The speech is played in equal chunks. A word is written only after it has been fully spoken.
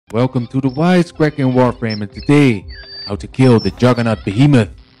Welcome to the Wisecracking Warframe, and today, how to kill the Juggernaut Behemoth.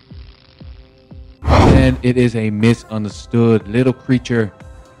 And it is a misunderstood little creature.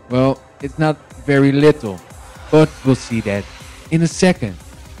 Well, it's not very little, but we'll see that in a second.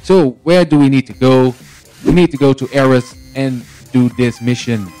 So, where do we need to go? We need to go to Eris and do this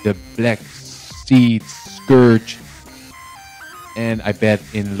mission, the Black Seed Scourge. And I bet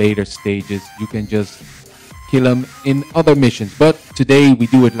in later stages you can just kill him in other missions, but today we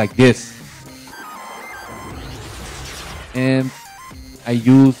do it like this. And I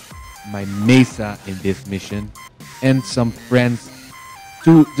use my Mesa in this mission and some friends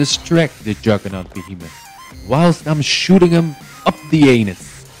to distract the Juggernaut Behemoth whilst I'm shooting him up the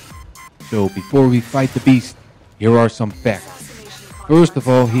anus. So before we fight the beast, here are some facts. First of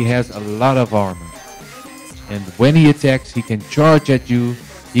all, he has a lot of armor, and when he attacks he can charge at you,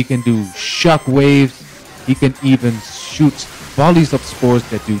 he can do shock waves, he can even shoot volleys of spores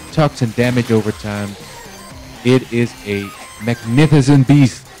that do toxin damage over time. It is a magnificent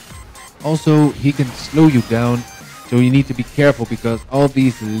beast. Also, he can slow you down, so you need to be careful because all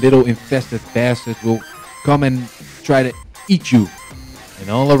these little infested bastards will come and try to eat you. And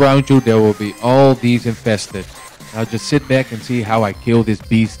all around you there will be all these infested. Now just sit back and see how I kill this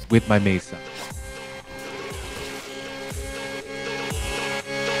beast with my Mesa.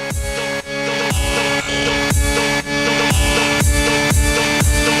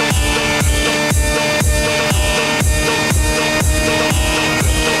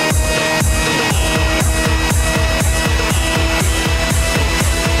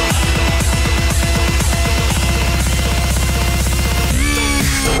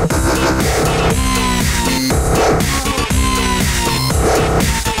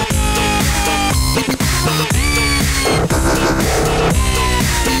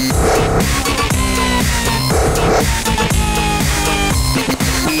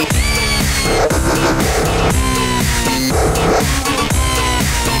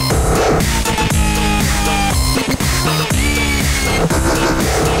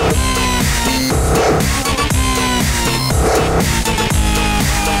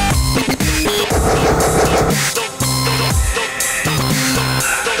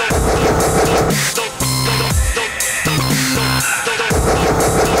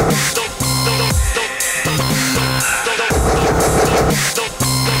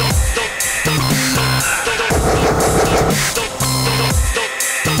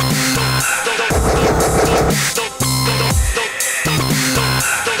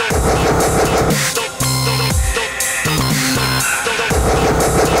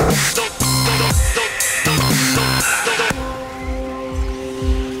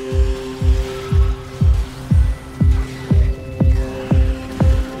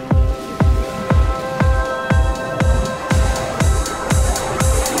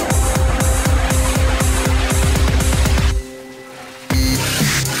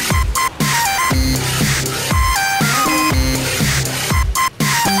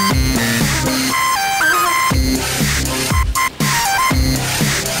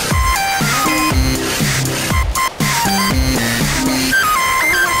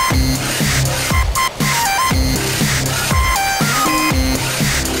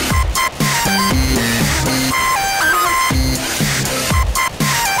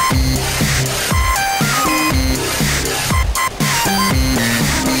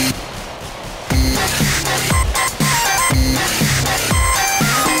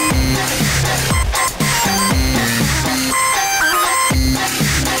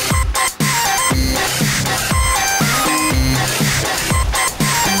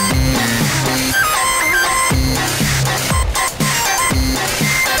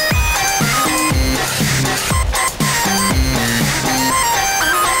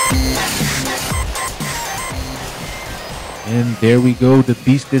 And there we go, the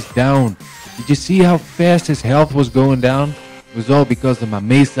beast is down. Did you see how fast his health was going down? It was all because of my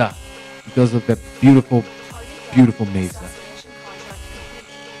Mesa, because of that beautiful, beautiful Mesa.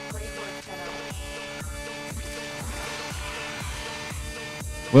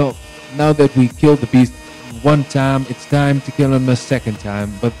 Well, now that we killed the beast one time, it's time to kill him a second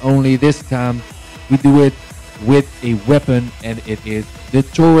time, but only this time we do it with a weapon, and it is the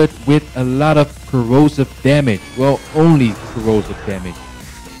Torid with a lot of corrosive damage. Well, only corrosive damage.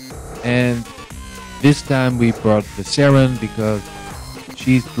 And this time we brought the Saryn because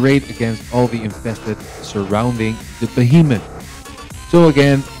she's great against all the infested surrounding the Behemoth. So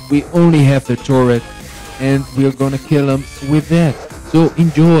again, we only have the Torid and we're gonna kill him with that. So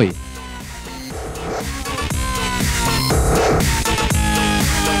enjoy!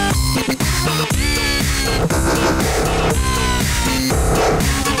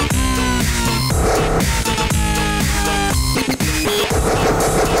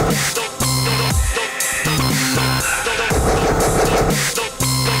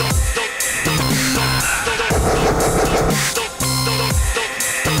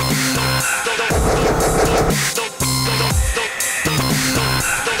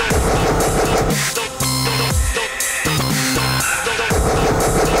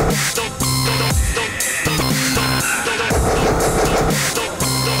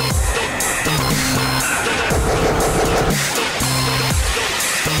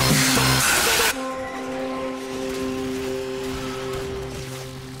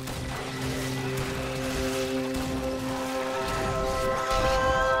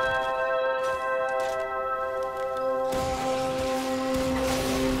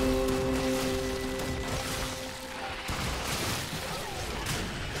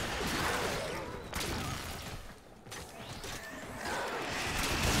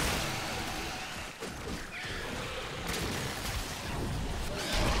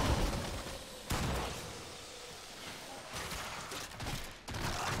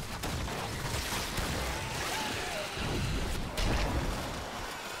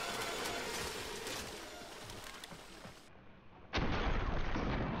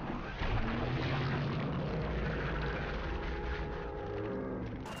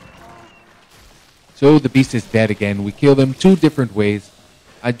 So the beast is dead again. We killed him 2 different ways.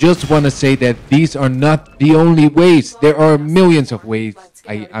 I just want to say that these are not the only ways. There are millions of ways,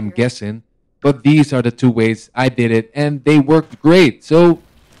 I'm guessing. But these are the 2 ways I did it, and they worked great. So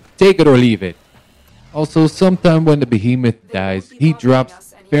take it or leave it. Also, sometime when the behemoth dies, he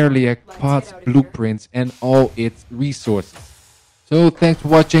drops Fairliak Pod's blueprints and all its resources. So thanks for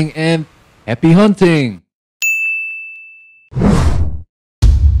watching and happy hunting!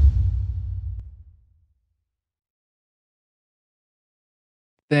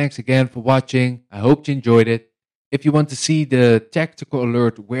 Thanks again for watching. I hope you enjoyed it. If you want to see the tactical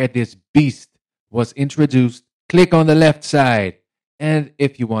alert where this beast was introduced, click on the left side. And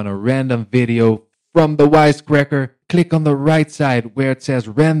if you want a random video from the Wisecracker, click on the right side where it says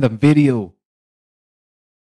random video.